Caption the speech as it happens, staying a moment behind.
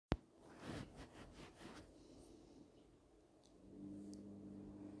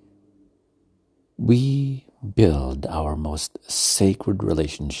We build our most sacred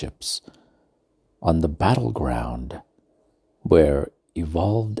relationships on the battleground where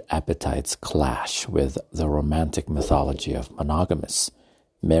evolved appetites clash with the romantic mythology of monogamous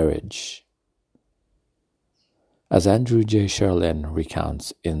marriage. As Andrew J. Sherlin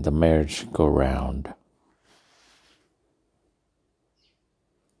recounts in The Marriage Go Round,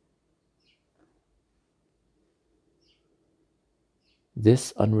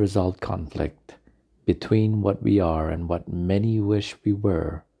 this unresolved conflict between what we are and what many wish we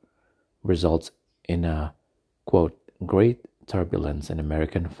were results in a, quote, great turbulence in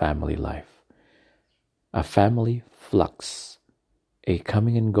American family life, a family flux, a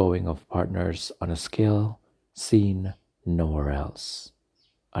coming and going of partners on a scale seen nowhere else,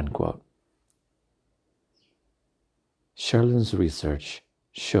 unquote. Sherlin's research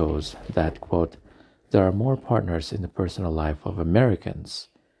shows that, quote, there are more partners in the personal life of Americans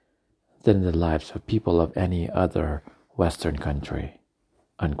than in the lives of people of any other Western country,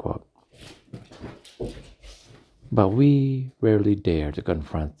 unquote. But we rarely dare to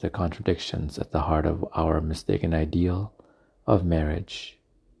confront the contradictions at the heart of our mistaken ideal of marriage.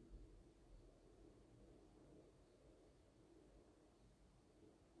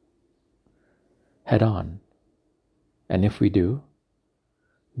 Head on. And if we do,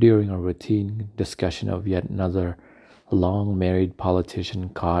 during a routine discussion of yet another long married politician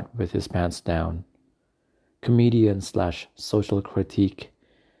caught with his pants down, comedian/social critique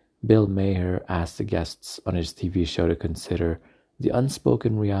Bill Maher asked the guests on his TV show to consider the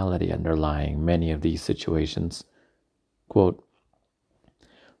unspoken reality underlying many of these situations. Quote,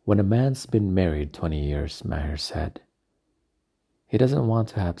 when a man's been married 20 years, Maher said, he doesn't want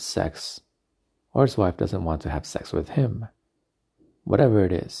to have sex, or his wife doesn't want to have sex with him. Whatever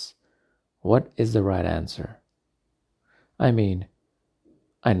it is, what is the right answer? I mean,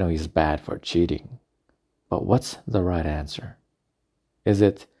 I know he's bad for cheating, but what's the right answer? Is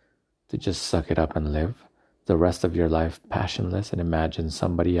it to just suck it up and live the rest of your life passionless and imagine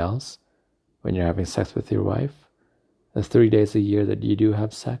somebody else when you're having sex with your wife, the 3 days a year that you do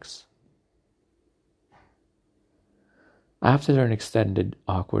have sex? After an extended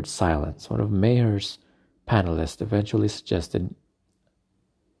awkward silence, one of Maher's panelists eventually suggested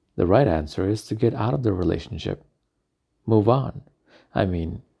the right answer is to get out of the relationship. Move on. I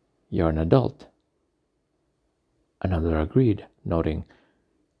mean, you're an adult. Another agreed, noting,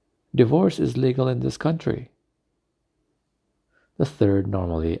 divorce is legal in this country. The third,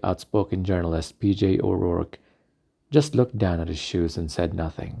 normally outspoken journalist, P.J. O'Rourke, just looked down at his shoes and said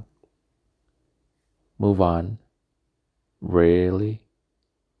nothing. Move on? Really?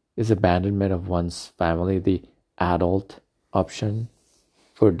 Is abandonment of one's family the adult option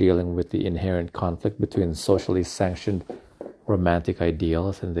for dealing with the inherent conflict between socially sanctioned romantic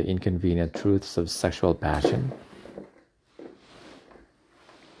ideals and the inconvenient truths of sexual passion?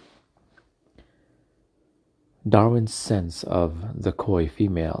 Darwin's sense of the coy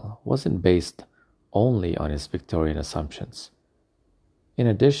female wasn't based only on his Victorian assumptions. In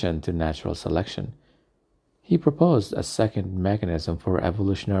addition to natural selection, he proposed a second mechanism for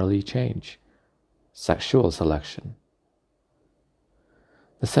evolutionary change, sexual selection.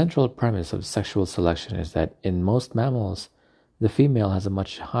 The central premise of sexual selection is that in most mammals, the female has a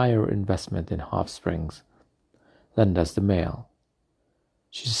much higher investment in offsprings than does the male.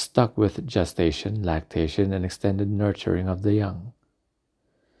 She's stuck with gestation, lactation, and extended nurturing of the young.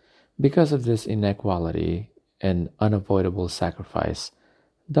 Because of this inequality and unavoidable sacrifice,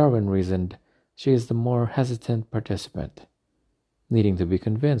 Darwin reasoned she is the more hesitant participant, needing to be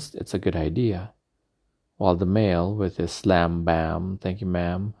convinced it's a good idea, while the male, with his slam bam, thank you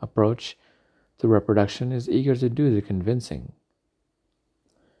ma'am approach to reproduction, is eager to do the convincing.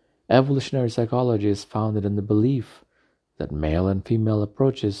 Evolutionary psychology is founded on the belief that male and female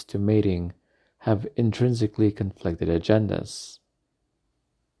approaches to mating have intrinsically conflicted agendas.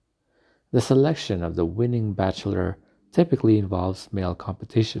 The selection of the winning bachelor typically involves male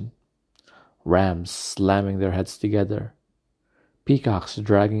competition, rams slamming their heads together, peacocks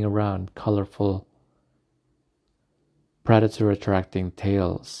dragging around colorful predator-attracting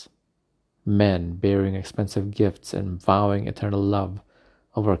tails, men bearing expensive gifts and vowing eternal love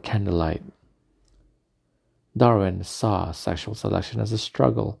over candlelight. Darwin saw sexual selection as a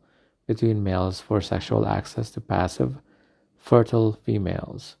struggle between males for sexual access to passive, fertile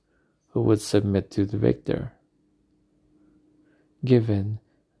females who would submit to the victor. Given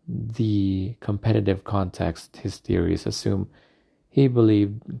the competitive context his theories assume, he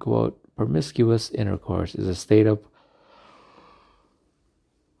believed, quote, promiscuous intercourse is a state of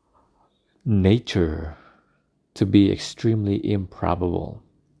nature to be extremely improbable.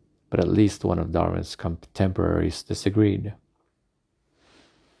 but at least one of Darwin's contemporaries disagreed.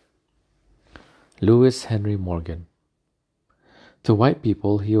 Lewis Henry Morgan. To white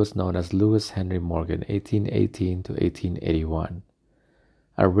people, he was known as Lewis Henry Morgan, 1818 to 1881,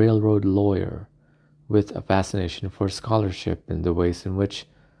 a railroad lawyer with a fascination for scholarship and the ways in which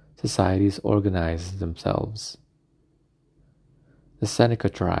societies organized themselves. The Seneca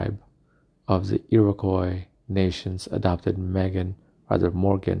tribe of the Iroquois nations adopted Morgan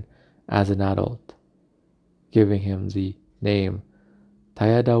as an adult, giving him the name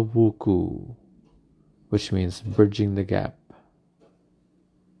Tayadawuku, which means bridging the gap.